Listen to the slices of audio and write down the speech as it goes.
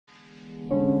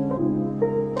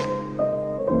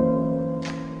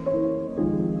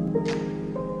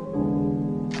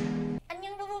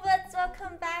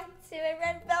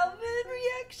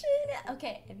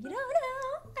Okay, if you don't know,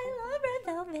 I love red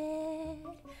velvet.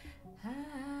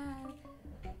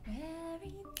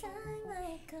 Every time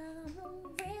I come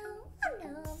around,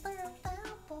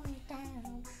 boy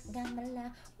down, gumala,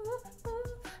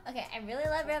 okay, I really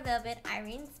love red velvet.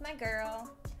 Irene's my girl.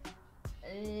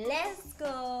 Let's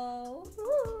go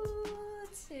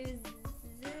to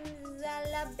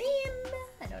Zimzalabim.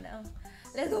 I don't know.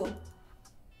 Let's go.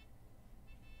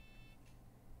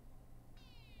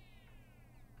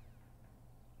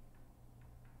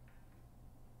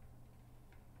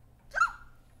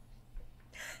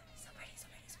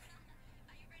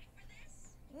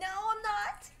 No, I'm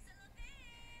not.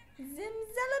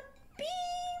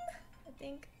 Zimzalabim, I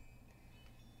think.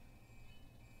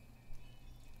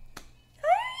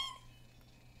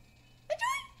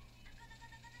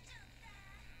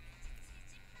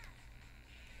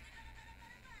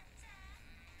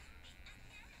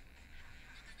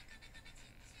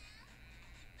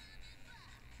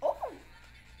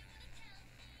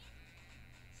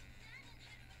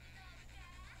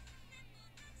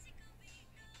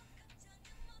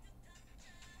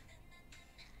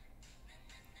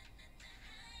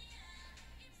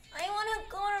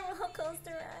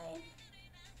 Coaster ride.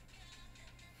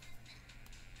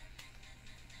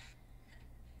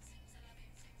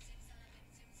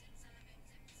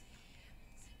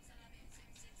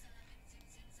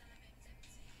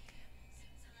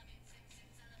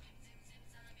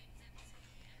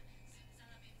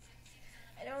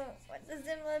 I don't. What does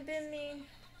Zimzalabim mean?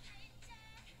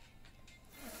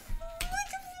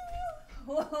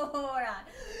 Hold on.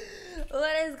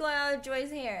 What is going on with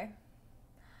Joy's hair?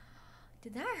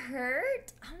 Did that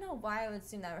hurt? I don't know why I would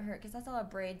assume that would hurt because that's all the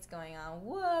braids going on.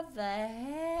 What the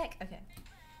heck? Okay.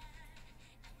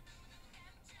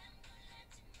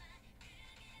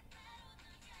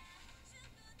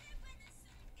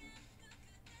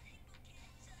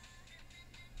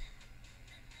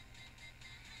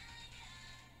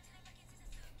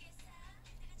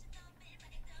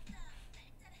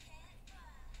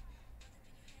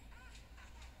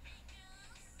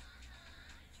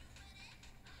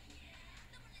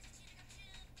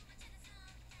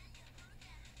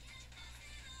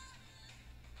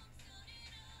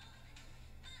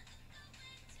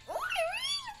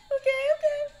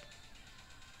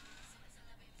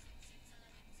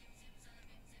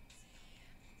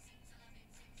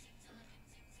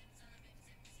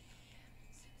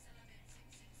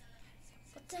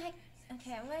 What the heck?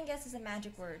 Okay, I'm gonna guess it's a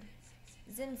magic word.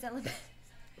 Zimzalabim.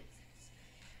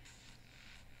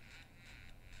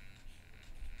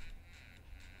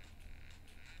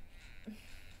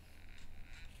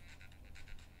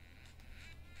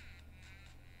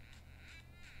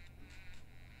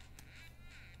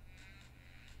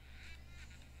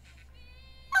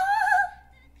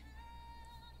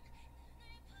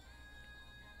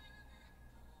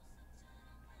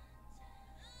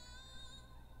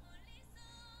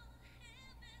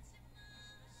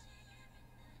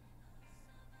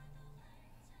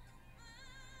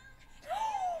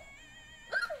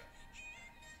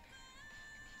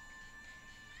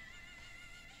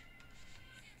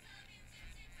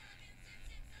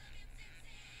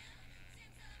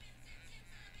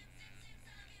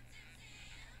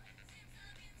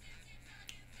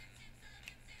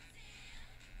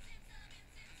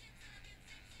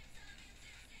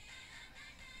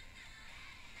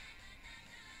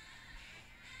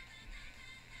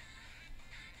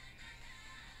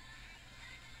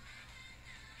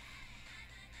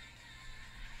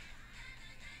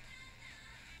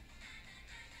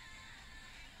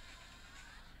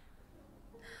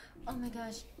 Oh my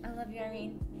gosh, I love you,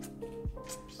 Irene.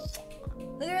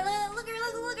 Look at her, look at her,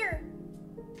 look at her.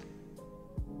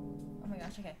 Oh my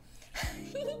gosh, okay.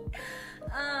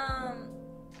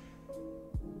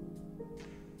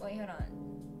 Wait, hold on.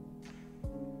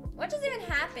 What just even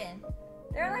happened?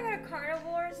 They're like at a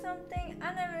carnival or something?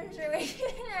 I'm not even sure what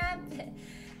even happened.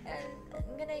 And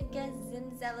I'm gonna guess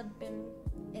Zimzalabim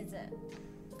is a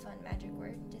fun magic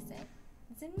word, just say.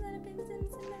 Zimzalabim,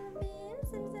 Zimzalabim,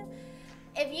 Zimzalabim.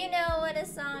 If you know what a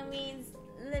song means,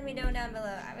 let me know down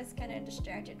below. I was kind of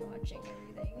distracted watching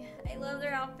everything. I love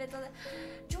their outfits.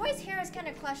 Joy's hair is kind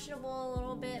of questionable a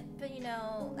little bit, but you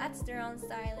know, that's their own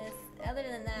stylist. Other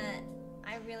than that,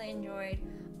 I really enjoyed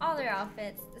all their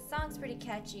outfits. The song's pretty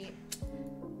catchy,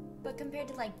 but compared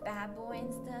to like Bad Boy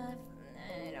and stuff,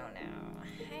 I don't know.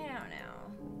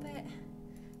 But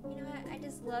you know what? I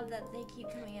just love that they keep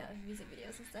coming out with music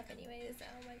videos and stuff anyways.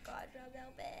 Oh my god, Red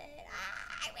Velvet.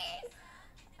 I wish.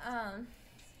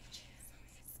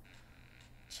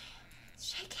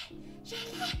 Shake it.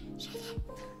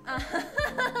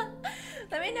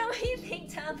 Let me know what you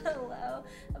think down below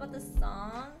about the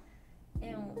song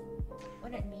and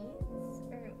what it means,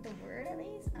 or the word at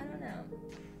least. I don't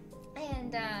know.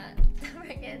 And don't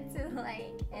forget to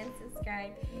like and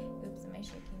subscribe. Oops, am I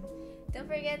shaking? Don't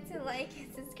forget to like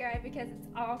and subscribe because it's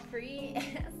all free.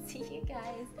 And I'll see you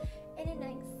guys in the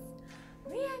next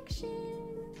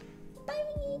reaction.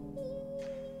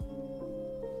 Bye.